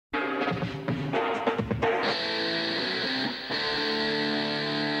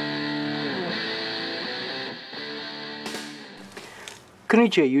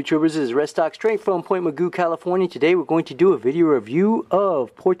Konnichiwa YouTubers, this is Restock straight from Point Mugu, California. Today we're going to do a video review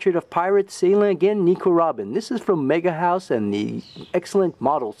of Portrait of Pirates Sailing Again, Nico Robin. This is from Mega House and the excellent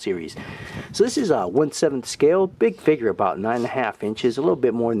model series. So this is a 1/7 scale, big figure, about 9.5 inches, a little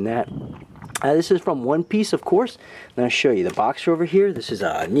bit more than that. This is from One Piece, of course. Now I'll show you the box over here. This is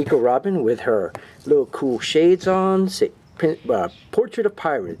Nico Robin with her little cool shades on. Portrait of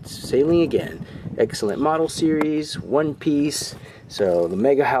Pirates Sailing Again. Excellent model series, One Piece. So the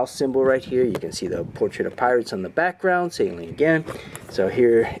Mega House symbol right here, you can see the Portrait of Pirates on the background, Sailing Again. So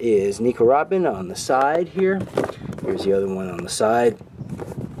here is Nico Robin on the side here. Here's the other one on the side.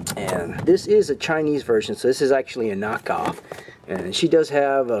 And this is a Chinese version, so this is actually a knockoff. And she does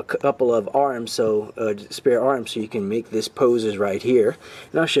have a couple of arms, so spare arms, so you can make this poses right here.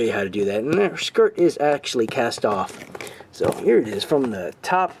 And I'll show you how to do that. And her skirt is actually cast off. So here it is from the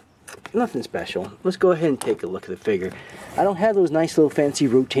top. Nothing special. Let's go ahead and take a look at the figure. I don't have those nice little fancy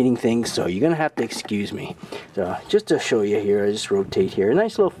rotating things, so you're gonna have to excuse me. So just to show you here, I just rotate here. A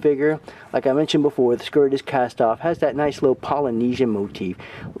nice little figure. Like I mentioned before, the skirt is cast off. Has that nice little Polynesian motif.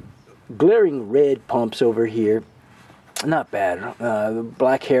 Glaring red pumps over here. Not bad.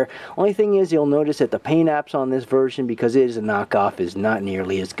 Black hair. Only thing is, you'll notice that the paint apps on this version, because it is a knockoff, is not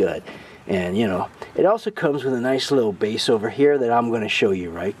nearly as good. And you know, it also comes with a nice little base over here that I'm going to show you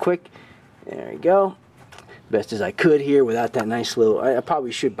right quick. There we go. Best as I could here without that nice little. I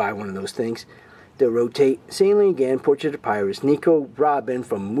probably should buy one of those things to rotate. Sailing Again, Portrait of Pirates. Nico Robin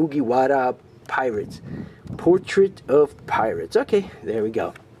from Mugiwara Pirates. Portrait of Pirates. Okay, there we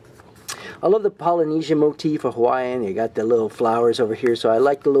go. I love the Polynesian motif of Hawaiian. You got the little flowers over here, so I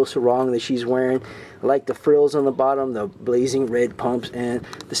like the little sarong that she's wearing. I like the frills on the bottom, the blazing red pumps, and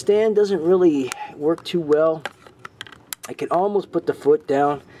the stand doesn't really work too well. I can almost put the foot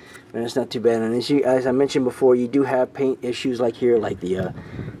down, and it's not too bad. And as I mentioned before, you do have paint issues like here, like the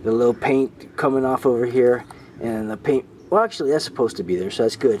little paint coming off over here, and the paint. Well, actually, that's supposed to be there, so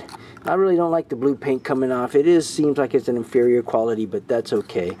that's good. I really don't like the blue paint coming off. It seems like it's an inferior quality, but that's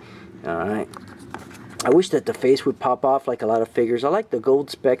okay. Alright, I wish that the face would pop off like a lot of figures. I like the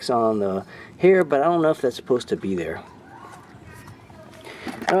gold specks on the hair, but I don't know if that's supposed to be there.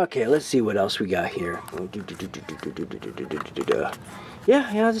 Okay, let's see what else we got here. Yeah,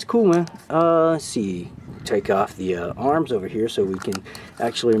 that's cool, man. Let's see. Take off the arms over here so we can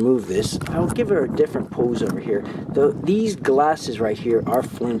actually remove this. I'll give her a different pose over here. These glasses right here are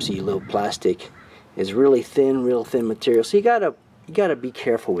flimsy, little plastic. It's really thin, real thin material. So you gotta be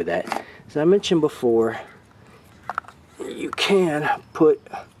careful with that. As I mentioned before, you can put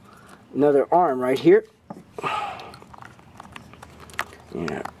another arm right here.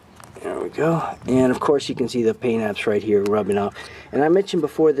 Yeah, there we go. And of course you can see the paint apps right here rubbing off. And I mentioned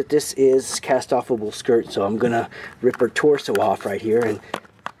before that this is cast-offable skirt, so I'm gonna rip her torso off right here, and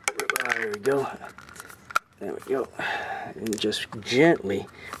there we go. There we go. And just gently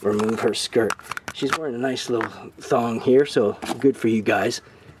remove her skirt. She's wearing a nice little thong here, so good for you guys.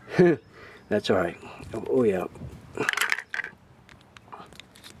 That's alright. Oh yeah.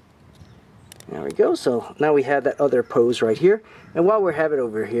 There we go. So now we have that other pose right here. And while we have it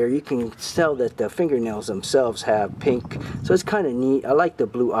over here, you can tell that the fingernails themselves have pink. So it's kind of neat. I like the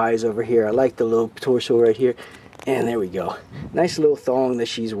blue eyes over here. I like the little torso right here. And there we go. Nice little thong that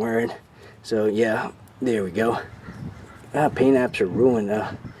she's wearing. So yeah, there we go. Paint apps are ruined.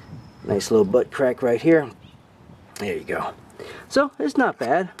 Nice little butt crack right here. There you go. So it's not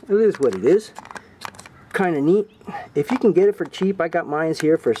bad. It is what it is. Kind of neat. If you can get it for cheap, I got mine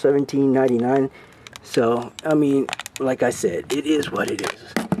here for $17.99. So I mean, like I said, it is what it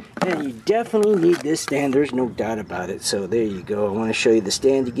is. And you definitely need this stand. There's no doubt about it. So there you go. I want to show you the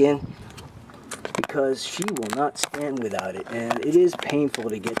stand again, because she will not stand without it. And it is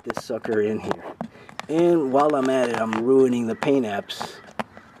painful to get this sucker in here. And while I'm at it, I'm ruining the paint apps.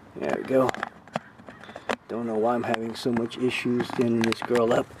 There we go. Don't know why I'm having so much issues standing this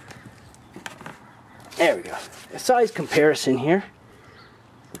girl up. There we go. A size comparison here.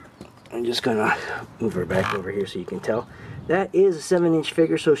 I'm just gonna move her back over here so you can tell. That is a 7-inch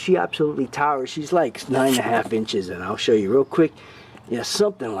figure, so she absolutely towers. She's like 9.5 inches, and I'll show you real quick. Yeah,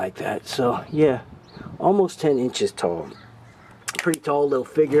 something like that. So yeah, almost 10 inches tall. Pretty tall little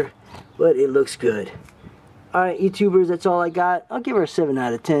figure, but it looks good. Alright, YouTubers, that's all I got. I'll give her a 7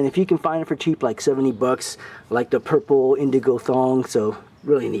 out of 10. If you can find it for cheap, like 70 bucks, like the purple indigo thong, so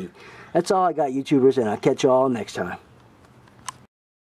really neat. That's all I got, YouTubers, and I'll catch you all next time.